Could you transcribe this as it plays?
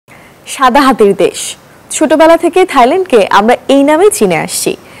সাদা হাতির দেশ। ছোটবেলা থেকে থাইল্যান্ডকে আমরা এই নামেই চিনে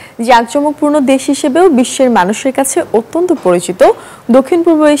আসছি। জাঁকজমকপূর্ণ দেশ হিসেবেও বিশ্বের মানুষের কাছে অত্যন্ত পরিচিত দক্ষিণ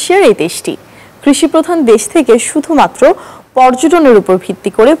পূর্ব এশিয়ার এই দেশটি কৃষিপ্রধান দেশ থেকে শুধুমাত্র পর্যটনের উপর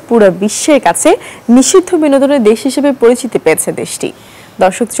ভিত্তি করে পুরো বিশ্বের কাছে নিষিদ্ধ বিনোদনের দেশ হিসেবে পরিচিতি পেয়েছে দেশটি।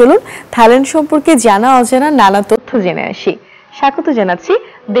 দর্শক, চলুন থাইল্যান্ড সম্পর্কে জানা অজানা নানা তথ্য জেনে আসি। স্বাগত জানাচ্ছি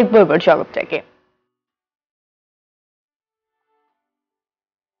দেখবো এবার জগৎটাকে।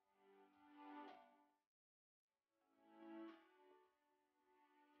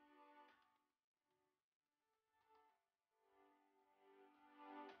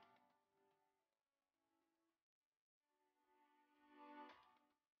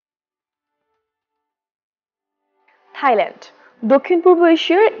 থাইল্যান্ড দক্ষিণ পূর্ব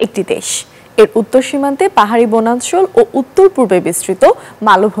এশিয়ার একটি দেশ। এর উত্তর সীমান্তে পাহাড়ি বনাঞ্চল ও উত্তর পূর্বে বিস্তৃত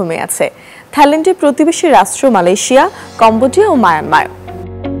মালভূমি আছে। থাইল্যান্ডের প্রতিবেশী রাষ্ট্র মালয়েশিয়া, কম্বোডিয়া ও মায়ানমার।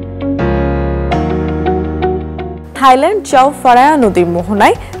 থাইল্যান্ড চাও ফারায়া নদীর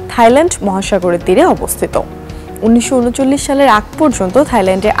মোহনায় থাইল্যান্ড মহাসাগরের তীরে অবস্থিত। 1939 সালের আগ পর্যন্ত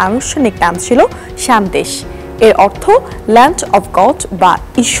থাইল্যান্ডের আনুষ্ঠানিক নাম ছিল শ্যামদেশ। এর অর্থ ল্যান্ড অফ গড বা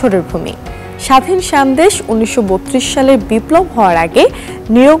ঈশ্বরের ভূমি। স্বাধীন শ্যামদেশ 1932 সালের বিপ্লব হওয়ার আগে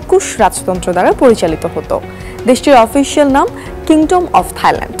নিরঙ্কুশ রাজতন্ত্র দ্বারা পরিচালিত হতো। দেশটির অফিসিয়াল নাম কিংডম অফ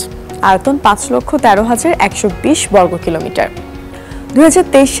থাইল্যান্ড। আয়তন 5,13,120 বর্গ কিলোমিটার।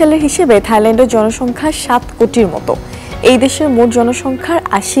 2023 সালের হিসেবে থাইল্যান্ডের জনসংখ্যা 7 কোটির মতো। এই দেশের মোট জনসংখ্যার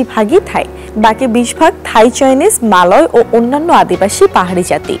 80 ভাগই থাই, বাকি 20 ভাগ থাই, চাইনিজ, মালয় ও অন্যান্য আদিবাসী পাহাড়ি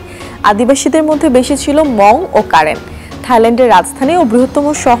জাতি। আদিবাসীদের মধ্যে বেশি ছিল মং ও কারেন। থাইল্যান্ডের রাজধানী ও বৃহত্তম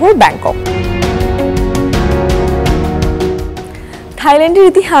শহর ব্যাংকক। থাইল্যান্ডের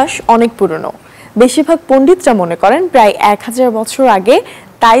ইতিহাস অনেক পুরনো। বেশিরভাগ পণ্ডিতরা মনে করেন প্রায় 1000 বছর আগে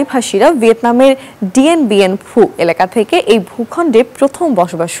তাই ভাষীরা ভিয়েতনামের ডিয়েন বিয়েন ফু এলাকা থেকে এই ভূখণ্ডে প্রথম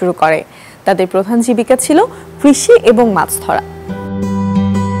বসবাস শুরু করে। তাদের প্রধান জীবিকা ছিল কৃষি এবং মাছ ধরা।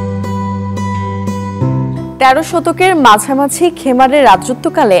 13 শতকের মাঝামাঝি খেমারের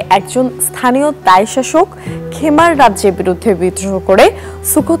রাজত্বকালে একজন স্থানীয় তাই শাসক খেমার রাজ্যের বিরুদ্ধে বিদ্রোহ করে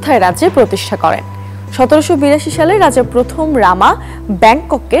সুকোথাই রাজ্য প্রতিষ্ঠা করেন। 1782 সালে রাজা প্রথম রামা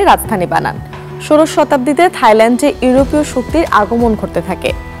ব্যাংকককে রাজধানী বানান। 16 শতাব্দীতে থাইল্যান্ডে ইউরোপীয় শক্তির আগমন ঘটতে থাকে।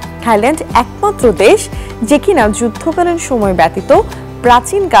 থাইল্যান্ড একমাত্র দেশ যে কিনা যুদ্ধকালীন সময় ব্যতীত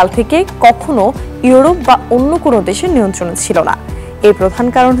প্রাচীনকাল থেকে কখনো ইউরোপ বা অন্য কোনো দেশের নিয়ন্ত্রণে ছিল না। এর প্রধান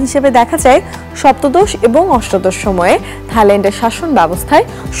কারণ হিসেবে দেখা যায় সপ্তদশ এবং অষ্টাদশ সময়ে থাইল্যান্ডের শাসন ব্যবস্থায়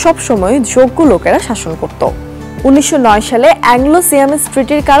সবসময় যোগ্য লোকেরা শাসন করত। 1909 সালে অ্যাংলো সিয়ামিজ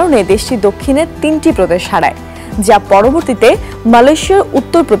ট্রিটির কারণে দেশটি দক্ষিণে 3টি প্রদেশ হারায়, যা পরবর্তীতে মালয়েশিয়ার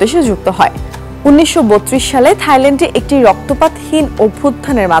উত্তর প্রদেশে যুক্ত হয়। 1932 সালে থাইল্যান্ডে একটি রক্তপাতহীন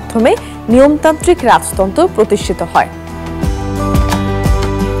অভ্যুত্থানের মাধ্যমে নিয়মতান্ত্রিক রাজতন্ত্র প্রতিষ্ঠিত হয়।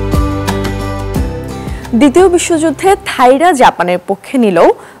 দ্বিতীয় বিশ্বযুদ্ধে থাইরা জাপানের পক্ষে নিলেও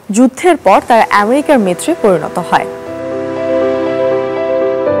যুদ্ধের পর তারা আমেরিকার মিত্রে পরিণত হয়।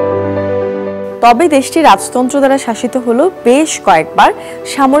 তবে দেশটি রাজতন্ত্র দ্বারা শাসিত হলেও বেশ কয়েকবার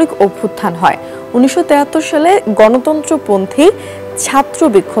সামরিক অভ্যুত্থান হয়। 1973 সালে গণতন্ত্রপন্থী ছাত্র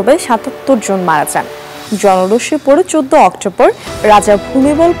বিক্ষোভে 77 জন মারা যান। জনরোষে পড়ে 14 অক্টোবর রাজা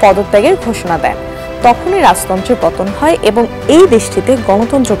ভূমিবল পদত্যাগের ঘোষণা দেন। তখনই রাজতন্ত্রের পতন হয় এবং এই দেশটিতে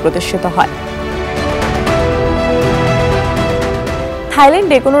গণতন্ত্র প্রতিষ্ঠিত হয়।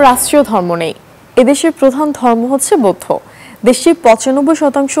 থাইল্যান্ডে কোনো রাষ্ট্রীয় ধর্ম নেই। এদেশের প্রধান ধর্ম হচ্ছে বৌদ্ধ। দেশটির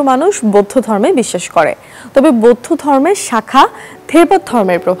 95% মানুষ বৌদ্ধ ধর্মে বিশ্বাস করে। তবে বৌদ্ধ ধর্মের শাখা থেরবাদ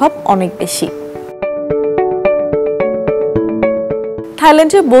ধর্মের প্রভাব অনেক বেশি।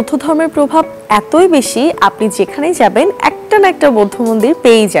 থাইল্যান্ডে বৌদ্ধ ধর্মের প্রভাব এতই বেশি, আপনি যেখানেই যাবেন একটা না একটা বৌদ্ধ মন্দির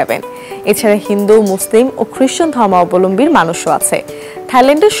পেয়েই যাবেন। এছাড়া হিন্দু, মুসলিম ও খ্রিস্টান ধর্মাবলম্বীর মানুষও আছে।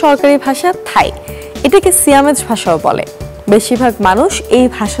 থাইল্যান্ডের সরকারি ভাষা থাই। এটাকে সিয়ামেজ ভাষাও বলে। বেশিরভাগ মানুষ এই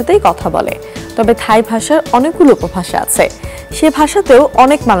ভাষাতেই কথা বলে। তবে থাই ভাষার অনেকগুলো উপভাষা আছে। সে ভাষাতেও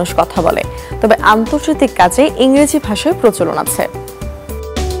অনেক মানুষ কথা বলে। তবে আন্তর্জাতিক কাজে ইংরেজি ভাষার প্রচলন আছে।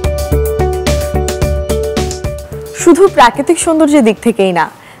 শুধু প্রাকৃতিক সৌন্দর্যের দিক থেকেই না,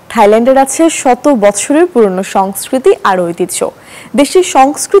 থাইল্যান্ডের আছে শত বছরের পুরনো সংস্কৃতি আর ঐতিহ্য। দেশটির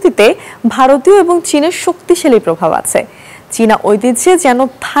সংস্কৃতিতে ভারতীয় এবং চীনের শক্তিশালী প্রভাব আছে। চীনা ঐতিহ্যে যেন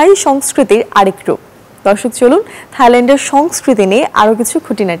থাই সংস্কৃতির আরেক রূপ। দর্শক, চলুন থাইল্যান্ডের সংস্কৃতি নিয়ে আরো কিছু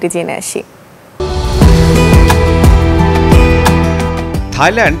খুঁটিনাটি জেনে আসি।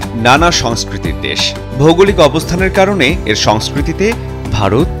 থাইল্যান্ড নানা সংস্কৃতির দেশ। ভৌগোলিক অবস্থানের কারণে এর সংস্কৃতিতে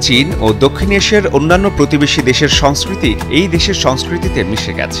ভারত, চীন ও দক্ষিণ এশিয়ার অন্যান্য প্রতিবেশী দেশের সংস্কৃতি এই দেশের সংস্কৃতিতে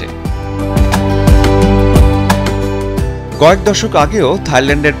মিশে গেছে। কয়েক দশক আগেও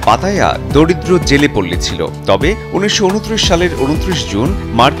থাইল্যান্ডের পাতায়া দরিদ্র জেলে পল্লী ছিল। তবে 1929 সালের 29 জুন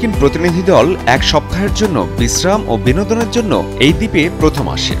মার্কিন প্রতিনিধি দল এক সপ্তাহের জন্য বিশ্রাম ও বিনোদনের জন্য এই দ্বীপে প্রথম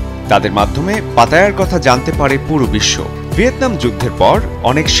আসে। তাদের মাধ্যমে পাতায়ার কথা জানতে পারে পুরো বিশ্ব। ভিয়েতনাম যুদ্ধের পর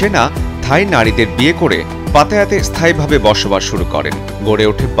অনেক সেনা থাই নারীদের বিয়ে করে পাতায়াতে স্থায়ীভাবে বসবাস শুরু করেন। গড়ে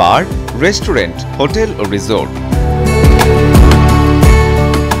ওঠে বার, রেস্টুরেন্ট, হোটেল ও রিসোর্ট।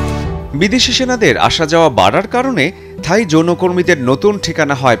 বিদেশি সেনাদের আসা যাওয়া বাড়ার কারণে থাই যৌনকর্মীদের নতুন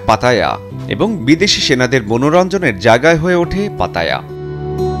ঠিকানা হয় পাতায়া এবং বিদেশি সেনাদের মনোরঞ্জনের জায়গায় হয়ে ওঠে পাতায়া।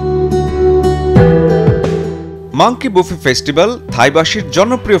 মাঙ্কি বুফে ফেস্টিভ্যাল থাইবাসীর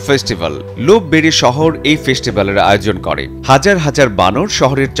জনপ্রিয় ফেস্টিভ্যাল। লোপবেরি শহর এই ফেস্টিভ্যালের আয়োজন করে। হাজার হাজার বানর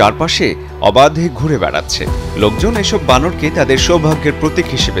শহরের চারপাশে অবাধে ঘুরে বেড়াচ্ছে। লোকজন এসব বানরকে তাদের সৌভাগ্যের প্রতীক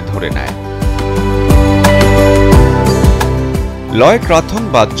হিসেবে ধরে নেয়। লয় ক্রাথং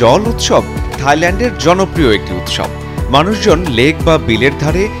বা জল উৎসব থাইল্যান্ডের জনপ্রিয় একটি উৎসব। মানুষজন লেক বা বিলের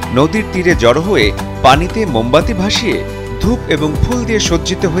ধারে নদীর তীরে জড়ো হয়ে পানিতে মোমবাতি ভাসিয়ে ধূপ এবং ফুল দিয়ে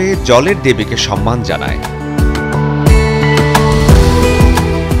সজ্জিত হয়ে জলের দেবীকে সম্মান জানায়।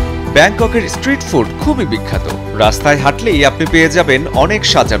 ব্যাংককের স্ট্রিট ফুড খুবই বিখ্যাত। রাস্তায় হাঁটলেই আপনি পেয়ে যাবেন অনেক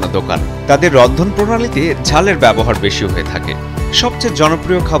সাজানো দোকান। তাদের রন্ধন প্রণালীতে ঝালের ব্যবহার বেশি হয়ে থাকে। সবচেয়ে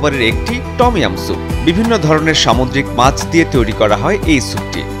জনপ্রিয় খাবারের একটি টমিয়াম স্যুপ। বিভিন্ন ধরনের সামুদ্রিক মাছ দিয়ে তৈরি করা হয় এই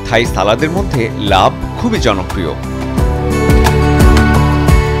স্যুপটি। থাই সালাদের মধ্যে লাভ খুবই জনপ্রিয়।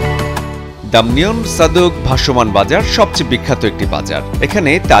 দামনিয়ন সাদক ভাসমান বাজার সবচেয়ে বিখ্যাত একটি বাজার।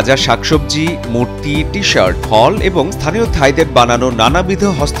 এখানে তাজা শাকসবজি, মূর্তি, টি শার্ট, ফল এবং স্থানীয় থাইদের বানানো নানাবিধ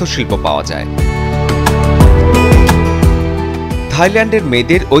হস্তশিল্প পাওয়া যায়। থাইল্যান্ডের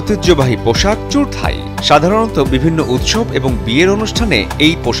মেয়েদের ঐতিহ্যবাহী পোশাক চুর থাই। সাধারণত বিভিন্ন উৎসব এবং বিয়ের অনুষ্ঠানে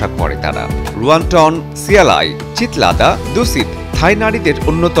এই পোশাক পরে তারা। রুয়ানটন, সিয়ালাই, চিতলাদা, দুসিত থাই নারীদের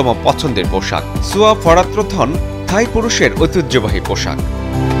অন্যতম পছন্দের পোশাক। সুয়া ফরাত্রথন থাই পুরুষের ঐতিহ্যবাহী পোশাক।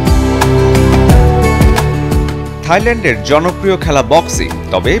 থাইল্যান্ডের জনপ্রিয় খেলা বক্সিং।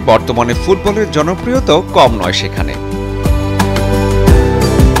 তবে বর্তমানে ফুটবলের জনপ্রিয়তাও কম নয় সেখানে।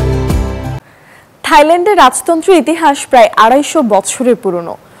 থাইল্যান্ডের রাজতন্ত্রের ইতিহাস প্রায় 250 বছরের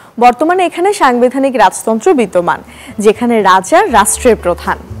পুরনো। বর্তমানে এখানে সাংবিধানিক রাজতন্ত্র বিদ্যমান, যেখানে রাজা রাষ্ট্রের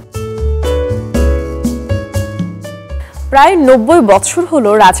প্রধান। প্রায় 90 বছর হলো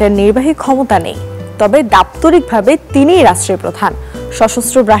রাজার নির্বাহী ক্ষমতা নেই। তবে দাপ্তরিকভাবে তিনিই রাষ্ট্রের প্রধান,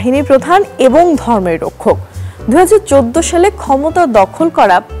 সশস্ত্র বাহিনীর প্রধান এবং ধর্মের রক্ষক। 2014 সালে ক্ষমতা দখল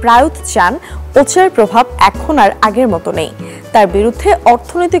করা প্রায়ুত চান ওচার প্রভাব এখন আর আগের মতো নেই। তার বিরুদ্ধে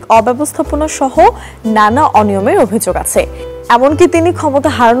অর্থনৈতিক অব্যবস্থাপনা সহ নানা অনিয়মের অভিযোগ আছে। এমনকি তিনি ক্ষমতা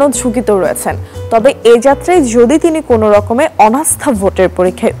হারানোর ঝুঁকিতেও রয়েছেন। তবে এ যাত্রায় যদি তিনি কোনো রকমের অনাস্থা ভোটের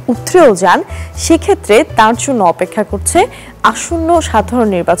পরীক্ষায় উতরেও যান, সেক্ষেত্রে তার জন্য অপেক্ষা করছে আসন্ন সাধারণ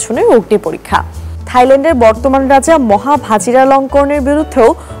নির্বাচনের অগ্নি পরীক্ষা। থাইল্যান্ডের বর্তমান রাজা মহা ভাজিরালঙ্কর্নের বিরুদ্ধেও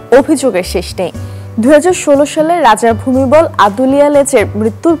অভিযোগের শেষ নেই। 2016 সালে রাজার ভূমিবল আদুলিয়ালেজের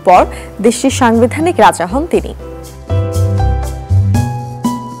মৃত্যুর পর দেশটির সাংবিধানিক রাজা হন তিনি।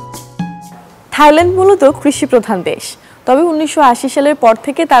 থাইল্যান্ড মূলত কৃষি প্রধান দেশ। তবে 1980 সালের পর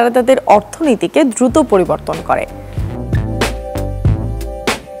থেকে তারা তাদের অর্থনীতিকে দ্রুত পরিবর্তন করে।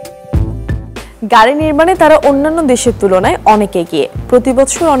 গাড়ি নির্মাণে তারা অন্যান্য দেশের তুলনায় অনেক এগিয়ে। প্রতি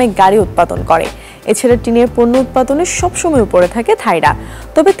বছর অনেক গাড়ি উৎপাদন করে। এছাড়া টিনের পণ্য উৎপাদনে সবসময় উপরে থাকে থাইরা।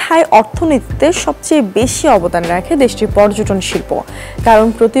 তবে থাই অর্থনীতিতে সবচেয়ে বেশি অবদান রাখে দেশটির পর্যটন শিল্প, কারণ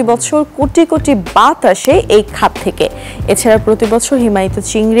প্রতি বছর কোটি কোটি বাত আসে এই খাত থেকে। এছাড়া প্রতি বছর হিমায়িত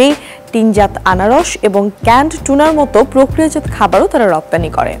চিংড়ি, টিনজাত আনারস এবং ক্যান্ড টুনার মতো প্রক্রিয়াজাত খাবারও তারা রপ্তানি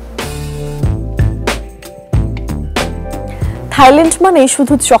করে। থাইল্যান্ড মানে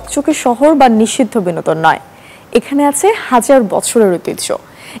শুধু চকচকে শহর বা নিষিদ্ধ বিনোদন নয়, এখানে আছে হাজার বছরের ঐতিহ্য।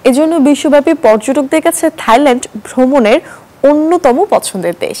 এজন্য বিশ্বব্যাপী পর্যটকদের কাছে থাইল্যান্ড ভ্রমণের অন্যতম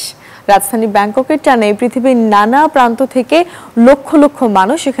পছন্দের দেশ। রাজধানী ব্যাংককের টানে পৃথিবীর নানা প্রান্ত থেকে লক্ষ লক্ষ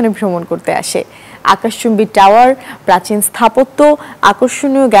মানুষ এখানে ভ্রমণ করতে আসে। আকাশচুম্বী টাওয়ার, প্রাচীন স্থাপত্য,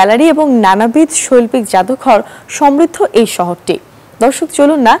 আকর্ষণীয় গ্যালারি এবং নানাবিধ শৈল্পিক জাদুঘর সমৃদ্ধ এই শহরটি। দর্শক,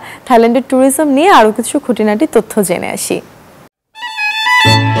 চলুন না থাইল্যান্ডের ট্যুরিজম নিয়ে আরো কিছু খুঁটিনাটি তথ্য জেনে আসি।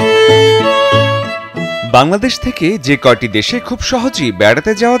 বাংলাদেশ থেকে যে কয়টি দেশে খুব সহজেই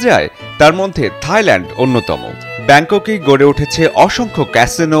বেড়াতে যাওয়া যায়, তার মধ্যে থাইল্যান্ড অন্যতম। ব্যাংককে গড়ে উঠেছে অসংখ্য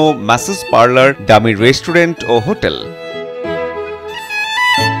ক্যাসিনো, ম্যাসাজ পার্লার, দামি রেস্টুরেন্ট ও হোটেল।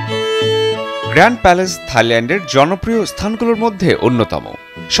 গ্র্যান্ড প্যালেস থাইল্যান্ডের জনপ্রিয় স্থানগুলোর মধ্যে অন্যতম।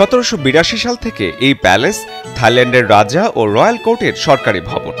 1782 সাল থেকে এই প্যালেস থাইল্যান্ডের রাজা ও রয়্যাল কোর্টের সরকারি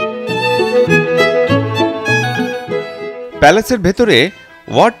ভবন। প্যালেসের ভেতরে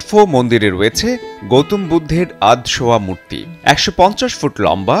ওয়াট ফো মন্দিরে রয়েছে গৌতম বুদ্ধের আধশোয়া মূর্তি। 150 ফুট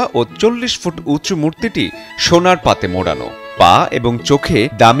লম্বা ও 40 ফুট উঁচু মূর্তিটি সোনার পাতে মোড়ানো, পা এবং চোখে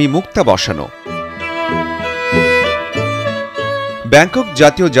দামি মুক্তা বসানো। ব্যাংকক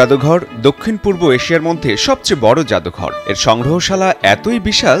জাতীয় জাদুঘর দক্ষিণ পূর্ব এশিয়ার মধ্যে সবচেয়ে বড় জাদুঘর। এর সংগ্রহশালা এতই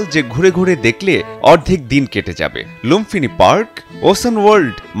বিশাল যে ঘুরে ঘুরে দেখলে অর্ধেক দিন কেটে যাবে। লুমফিনি park, ocean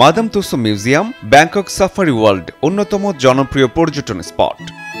world, madame Tussauds museum, Bangkok safari world অন্যতম জনপ্রিয় পর্যটন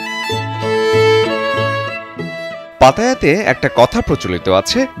স্পট। পাতায়াতে একটা কথা প্রচলিত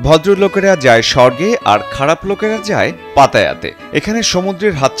আছে, ভদ্রলোকেরা যায় স্বর্গে আর খারাপ লোকেরা যায় পাতায়াতে। এখানে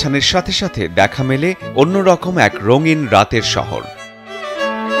সমুদ্রের হাতছানির সাথে সাথে দেখা মেলে অন্যরকম এক রঙিন রাতের শহর।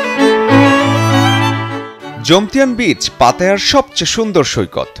 জমতিয়ান বিচ পাতায়ার সবচেয়ে সুন্দর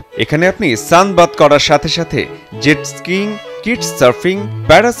সৈকত। এখানে আপনি সানবাথ করার সাথে সাথে jet scheme, kids surfing,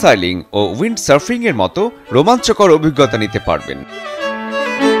 parasailing ও উইন্ড সার্ফিং এর মতো রোমাঞ্চকর অভিজ্ঞতা নিতে পারবেন।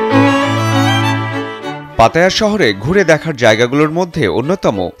 পাতায়া শহরে ঘুরে দেখার জায়গাগুলোর মধ্যে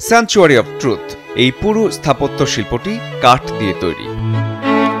অন্যতম স্যাংচুয়ারি অফ ট্রুথ। এই পুরো স্থাপত্য শিল্পটি কাঠ দিয়ে তৈরি।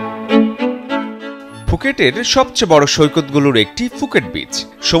 ফুকেটের সবচেয়ে বড় সৈকতগুলোর একটি ফুকেট বিচ।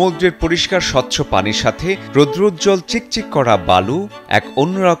 সমুদ্রের পরিষ্কার স্বচ্ছ পানির সাথে রৌদ্রোজ্জ্বল চিকচিক করা বালু এক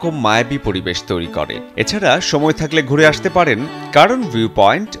অন্যরকম মায়াবী পরিবেশ তৈরি করে। এছাড়া সময় থাকলে ঘুরে আসতে পারেন কারণ ভিউ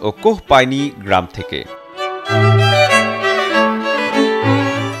পয়েন্ট ও কোহ পাইনি গ্রাম থেকে।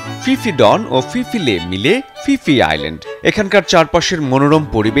 ফিফি ডন ও ফিফি লে মিলে ফিফি আইল্যান্ড। এখানকার চারপাশের মনোরম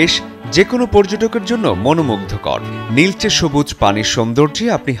পরিবেশ যে কোনো পর্যটকের জন্য মনোমুগ্ধকর। নীলচে সবুজ পানির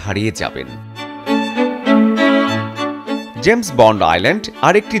সৌন্দর্যে আপনি হারিয়ে যাবেন। জেমস বন্ড আইল্যান্ড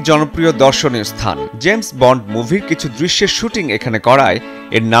আরেকটি জনপ্রিয় দর্শনীয় স্থান। জেমস বন্ড মুভির কিছু দৃশ্যের শুটিং এখানে করায়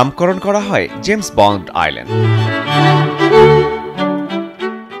এর নামকরণ করা হয় James bond island.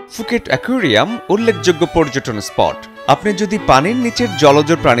 Phuket aquarium উল্লেখযোগ্য পর্যটন স্পট। আপনি যদি পানির নিচের জলজ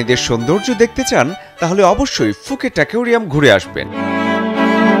প্রাণীদের সৌন্দর্য দেখতে চান তাহলে অবশ্যই ফুকেট অ্যাকুয়ারিয়াম ঘুরে আসবেন।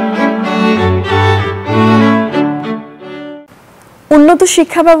 উন্নত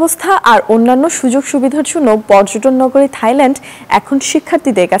শিক্ষা ব্যবস্থা আর অন্যান্য সুযোগ সুবিধার জন্য পর্যটন নগরী থাইল্যান্ড এখন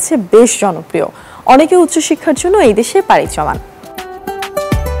শিক্ষার্থীদের কাছে বেশ জনপ্রিয়। অনেকে উচ্চশিক্ষার জন্য এই দেশে পাড়ি জমান।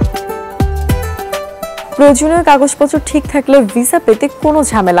 প্রয়োজনীয় কাগজপত্র ঠিক থাকলে ভিসা পেতে কোনো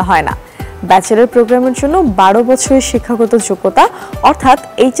ঝামেলা হয় না। ব্যাচেলর প্রোগ্রামের জন্য 12 বছরের শিক্ষাগত যোগ্যতা অর্থাৎ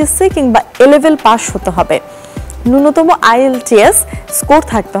এইচএসসি কিংবা এ-লেভেল পাস হতে হবে। ন্যূনতম IELTS স্কোর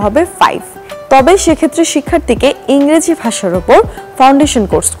থাকতে হবে 5। তবে সেক্ষেত্রে শিক্ষার্থীকে ইংরেজি ভাষার উপর ফাউন্ডেশন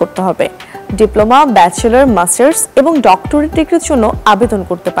কোর্স করতে হবে। ডিপ্লোমা, ব্যাচেলর, মাস্টার্স এবং ডক্টরেট ডিগ্রির জন্য আবেদন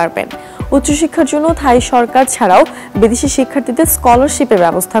করতে পারবেন। উচ্চশিক্ষার জন্য থাই সরকার ছাড়াও বিদেশি শিক্ষার্থীদের স্কলারশিপের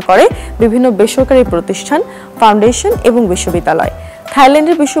ব্যবস্থা করে বিভিন্ন বেসরকারি প্রতিষ্ঠান, ফাউন্ডেশন এবং বিশ্ববিদ্যালয়।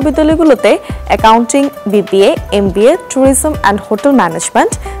 থাইল্যান্ডের বিশ্ববিদ্যালয়গুলোতে accounting, BBA, MBA, tourism and hotel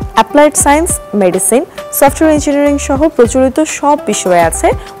management, applied science, medicine, software engineering সহ প্রচলিত সব বিষয়ে আছে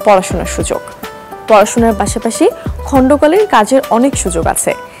পড়াশোনার সুযোগ। পড়াশোনার পাশাপাশি খণ্ডকালীন কাজের অনেক সুযোগ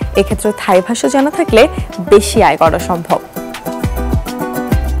আছে। এক্ষেত্রে থাই ভাষা জানা থাকলে বেশি আয় করা সম্ভব।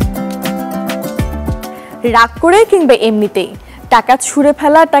 রাগ করে কিংবা এমনিতেই টাকা ছুঁড়ে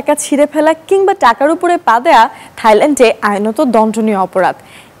ফেলা, টাকা ছিঁড়ে ফেলা কিংবা টাকার উপরে পা দেয়া থাইল্যান্ডে আইনত দণ্ডনীয় অপরাধ।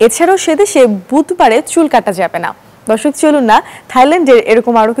 এছাড়াও সেদেশে বুধবারে চুল কাটা যাবে না। দর্শক চলুন না থাইল্যান্ডের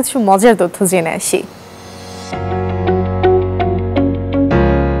এরকম আরো কিছু মজার তথ্য জেনে আসি।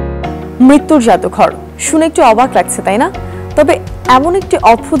 মৃত্যুর জাদুঘর শুনে একটু অবাক লাগছে, তাই না? তবে এমন একটি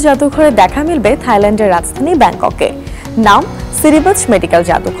অদ্ভুত জাদুঘরে দেখা মিলবে থাইল্যান্ডের রাজধানী ব্যাংককে। নাম সিরিবাচ মেডিকেল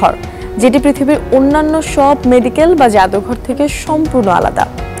জাদুঘর, যেটি পৃথিবীর অন্যান্য সব মেডিকেল বা জাদুঘর থেকে সম্পূর্ণ আলাদা।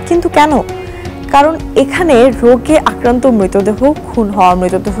 কিন্তু কেন? কারণ এখানে রোগে আক্রান্ত মৃতদেহ, খুন হওয়া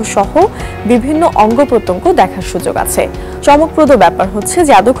মৃতদেহ সহ বিভিন্ন অঙ্গ প্রত্যঙ্গ দেখার সুযোগ আছে। চমকপ্রদ ব্যাপার হচ্ছে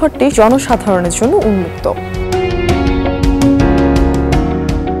জাদুঘরটি জনসাধারণের জন্য উন্মুক্ত।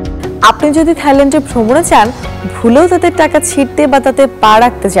 আপনি যদি থাইল্যান্ডে ভ্রমণে চান, ভুলেও তাদের টাকা ছিঁড়তে বা তাতে পা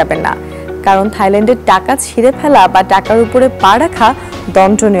রাখতে যাবেন না। কারণ থাইল্যান্ডের টাকা ছিঁড়ে ফেলা বা টাকার উপরে পা রাখা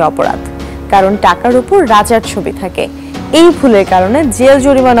দণ্ডনীয় অপরাধ। কারণ টাকার উপর রাজার ছবি থাকে। এই ভুলের কারণে জেল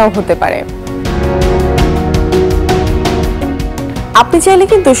জরিমানাও হতে পারে। আপনি চাইলে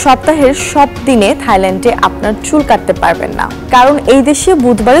কিন্তু সপ্তাহের সব দিনে থাইল্যান্ডে আপনার চুল কাটতে পারবেন না, কারণ এই দেশে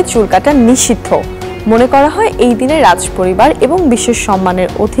বুধবারে চুল কাটা নিষিদ্ধ। মনে করা হয় এই দিনে রাজপরিবার এবং বিশেষ সম্মানের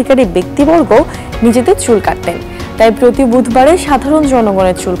অধিকারী ব্যক্তিবর্গ নিজেদের চুল কাটতেন। তাই প্রতি বুধবারে সাধারণ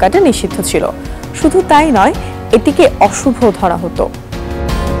জনগণের চুল কাটা নিষিদ্ধ ছিল। শুধু তাই নয়, এটিকে অশুভ ধরা হতো।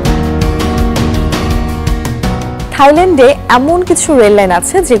 থাইল্যান্ডে এমন কিছু রেললাইন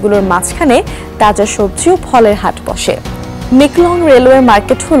আছে যেগুলোর মাঝখানে তাজা সবজি ও ফলের হাট বসে। মেকলং রেলওয়ে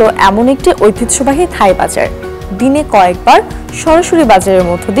মার্কেট হলো এমন একটি ঐতিহ্যবাহী থাই বাজার। দিনে কয়েকবার সরাসরি বাজারের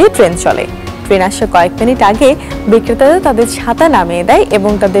মধ্য দিয়ে ট্রেন চলে। ট্রেন আসার কয়েক মিনিট আগে বিক্রেতারা তাদের ছাতা নামিয়ে দেয়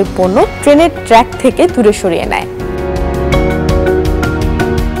এবং তাদের পণ্য ট্রেনের ট্র্যাক থেকে দূরে সরিয়ে নেয়।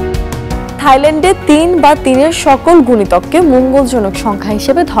 থাইল্যান্ডে 3 বা 3-এর সকল গুণিতককে মঙ্গলজনক সংখ্যা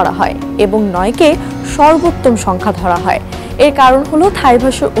হিসেবে ধরা হয় এবং 9কে সর্বোত্তম সংখ্যা ধরা হয়। এর কারণ হলো থাই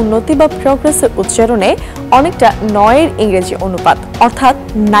ভাষার উন্নতি বা প্রগ্রেসের উচ্চারণে অনেকটা 9-এর ইংরেজি অনুপাত অর্থাৎ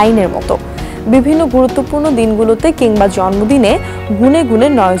 9-এর মতো। বিভিন্ন গুরুত্বপূর্ণ দিনগুলোতে কিংবা জন্মদিনে গুণে গুণে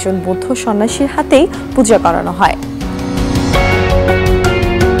 9 জন বৌদ্ধ সন্ন্যাসীর হাতেই পূজা করানো হয়।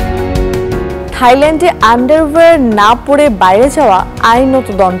 থাইল্যান্ডে আন্ডারওয়্যার না পরে বাইরে যাওয়া আইনত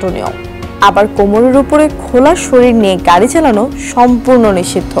দণ্ডনীয়, আবার কোমরের উপরে খোলা শরীর নিয়ে গাড়ি চালানো সম্পূর্ণ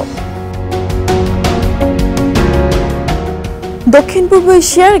নিষিদ্ধ। দক্ষিণ পূর্ব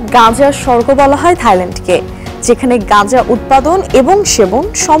এশিয়ার গাঁজার স্বর্গ বলা হয় থাইল্যান্ডকে, যেখানে গাঁজা উৎপাদন এবং সেবন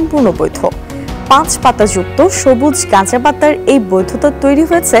সম্পূর্ণ বৈধ। 5 পাতাযুক্ত সবুজ গাঁজা পাতার এই বৈধতা তৈরি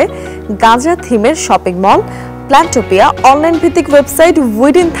হয়েছে গাঁজা থিমের শপিং মল প্ল্যান্টোপিয়া, অনলাইন ভিত্তিক ওয়েবসাইট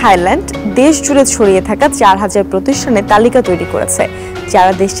উইদিন থাইল্যান্ড দেশ জুড়ে ছড়িয়ে থাকা 4000 প্রতিষ্ঠানের তালিকা তৈরি করেছে,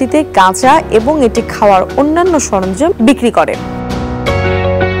 যারা দেশটিতে গাঁজা এবং এটি খাওয়ার অন্যান্য সরঞ্জাম বিক্রি করে।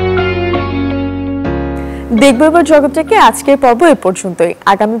 দেখবো এবার জগৎ থেকে আজকের পর্ব এ পর্যন্তই।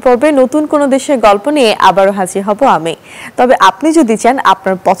 আগামী পর্বে নতুন কোনো দেশের গল্প নিয়ে আবারও হাজির হব আমি। তবে আপনি যদি চান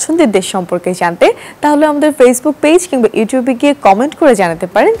আপনার পছন্দের দেশ সম্পর্কে জানতে, তাহলে আমাদের ফেসবুক পেজ কিংবা ইউটিউবে গিয়ে কমেন্ট করে জানাতে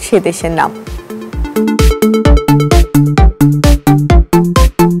পারেন সে দেশের নাম।